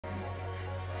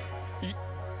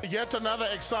yet another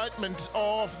excitement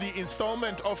of the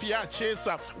installment of Ya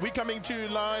Chesa. We're coming to you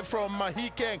live from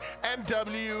Mahikeng,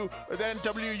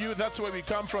 NWU. That's where we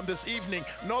come from this evening.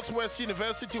 Northwest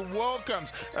University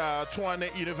welcomes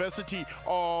Tshwane University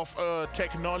of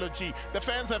Technology. The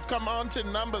fans have come out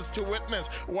in numbers to witness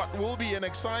what will be an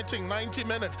exciting 90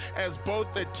 minutes as both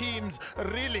the teams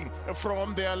reeling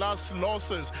from their last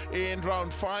losses in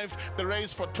round 5. The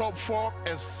race for top 4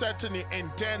 is certainly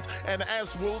intense, and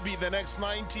as will be the next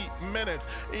 90 minutes.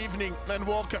 Evening and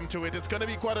welcome to it. It's going to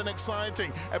be quite an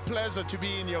exciting, a pleasure to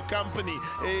be in your company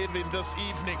even this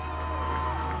evening.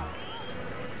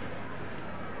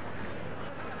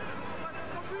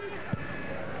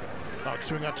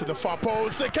 Outswinger to the far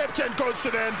post. The captain goes to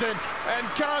the end and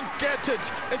can't get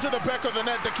it into the back of the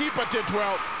net. The keeper did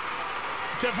well.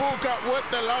 Tevuka with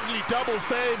the lovely double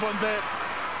save on the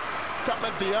come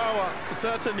at the hour.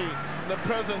 Certainly the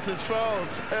presence is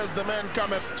felt as the man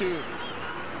cometh to.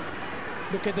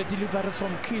 Look at the delivery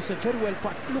from Kise, very well,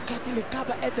 but look at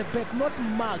Lekaba at the back, not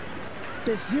marked.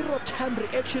 The zero-time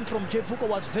reaction from Jevuka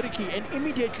was very key, and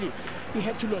immediately he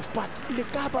had to lose. But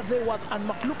Lekaba there was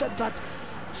unmarked. Look at that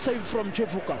save from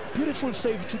Jevuka. Beautiful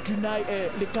save to deny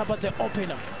Lekaba the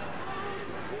opener.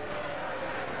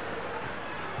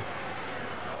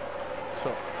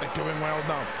 So they're doing well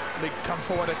now. They come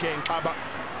forward again. Kaba.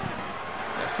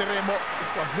 Seremo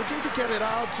was looking to get it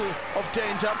out of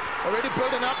danger. Already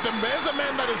building up. There's a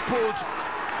man that is pulled.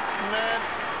 And then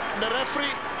the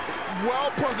referee well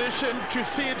positioned to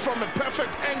see it from a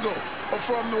perfect angle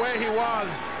from where he was.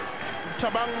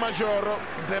 Tabang Majoro,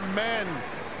 the man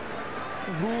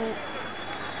who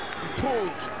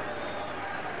pulled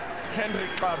Henry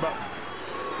Kaba.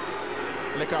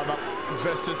 Lekaba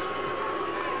versus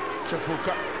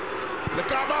Chafuka.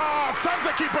 Lekaba sends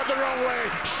the keeper the wrong way.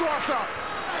 Schwarzer.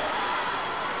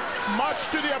 Much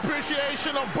to the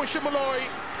appreciation of Bushimoloi,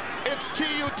 it's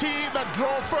TUT that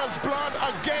draw first blood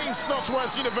against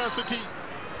Northwest University.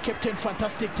 Captain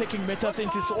fantastic, taking matters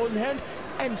into his own hand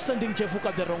and sending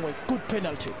Jevuka the wrong way. Good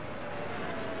penalty.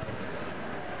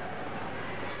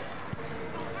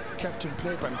 Captain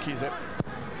play Bankize.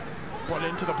 Ball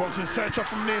into the box in search of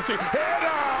Mnisi.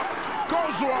 Header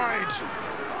goes wide.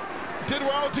 Did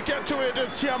well to get to it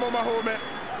as Tiamo Mahome.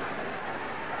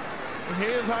 He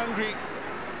is hungry.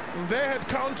 They had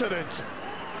countered it.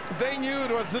 They knew it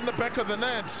was in the back of the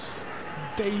net.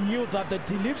 They knew that the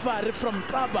delivery from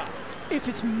Kaba, if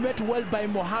it's met well by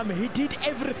Mohammed, he did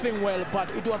everything well, but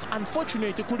it was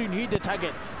unfortunate he couldn't hit the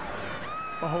target.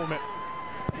 Mahome.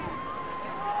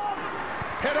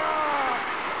 Header!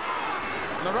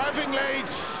 Arriving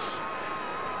late.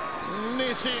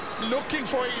 Nisi looking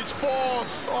for his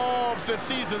 4th of the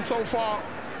season so far.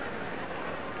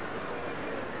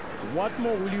 What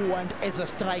more will you want as a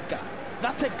striker?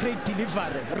 That's a great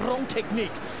delivery, wrong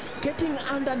technique. Getting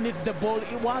underneath the ball,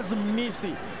 it was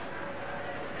Nisi.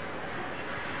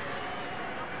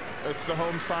 It's the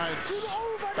home side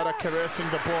that are caressing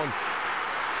the ball.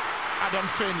 Adam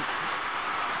Finn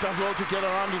does well to get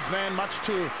around his man, much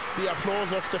to the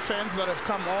applause of the fans that have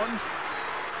come on.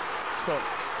 So,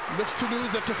 looks to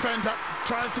lose the defender,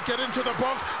 tries to get into the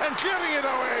box and clearing it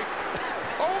away.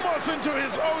 Almost into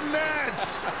his own net.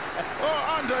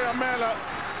 Oh, Andre Amela.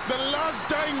 The last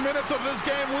dying minutes of this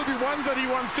game will be ones that he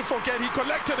wants to forget. He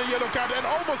collected a yellow card and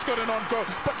almost got an on-goal.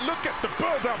 But look at the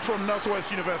build-up from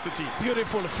Northwest University.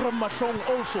 Beautiful from Mashong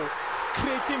also,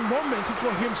 creating moments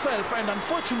for himself, and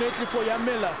unfortunately for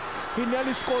Yamela, he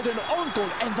nearly scored an own goal,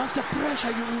 and that's the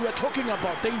pressure we were talking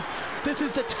about. This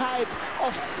is the type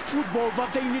of football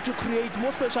that they need to create,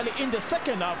 more especially in the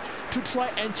second half, to try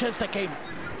and change the game.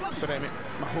 Seremi,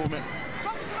 Mahome.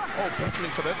 Oh,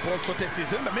 battling for that ball. So that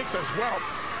is in the mix as well.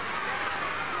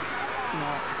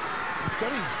 Now, he's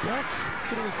got his back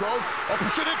through goals.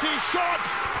 Opportunity, shot!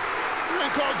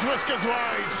 And goes whiskers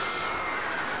wide.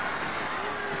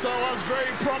 So it was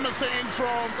very promising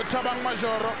from Tabang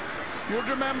Majoro. You'll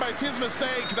remember it's his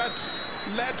mistake that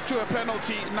led to a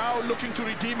penalty. Now looking to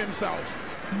redeem himself.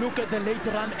 Look at the late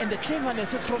run and the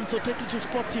cleverness from Toteti to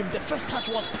spot him. The first touch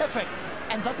was perfect,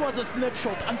 and that was a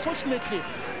snapshot. Unfortunately,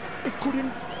 it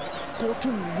couldn't go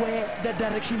to where the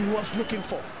direction he was looking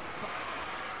for.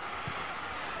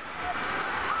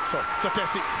 So,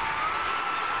 Toteti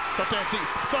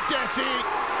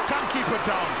can't keep it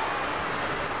down.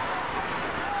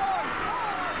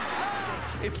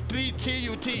 It's 3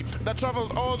 TUT that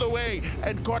traveled all the way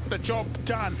and got the job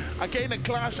done. Again, a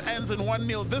clash ends in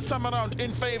 1-0, this time around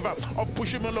in favor of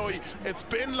Bushimoloi. It's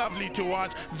been lovely to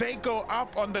watch. They go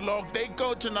up on the log. They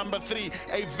go to number 3.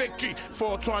 A victory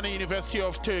for Tshwane University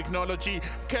of Technology,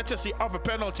 courtesy of a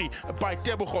penalty by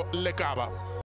Tebugo Lekaba.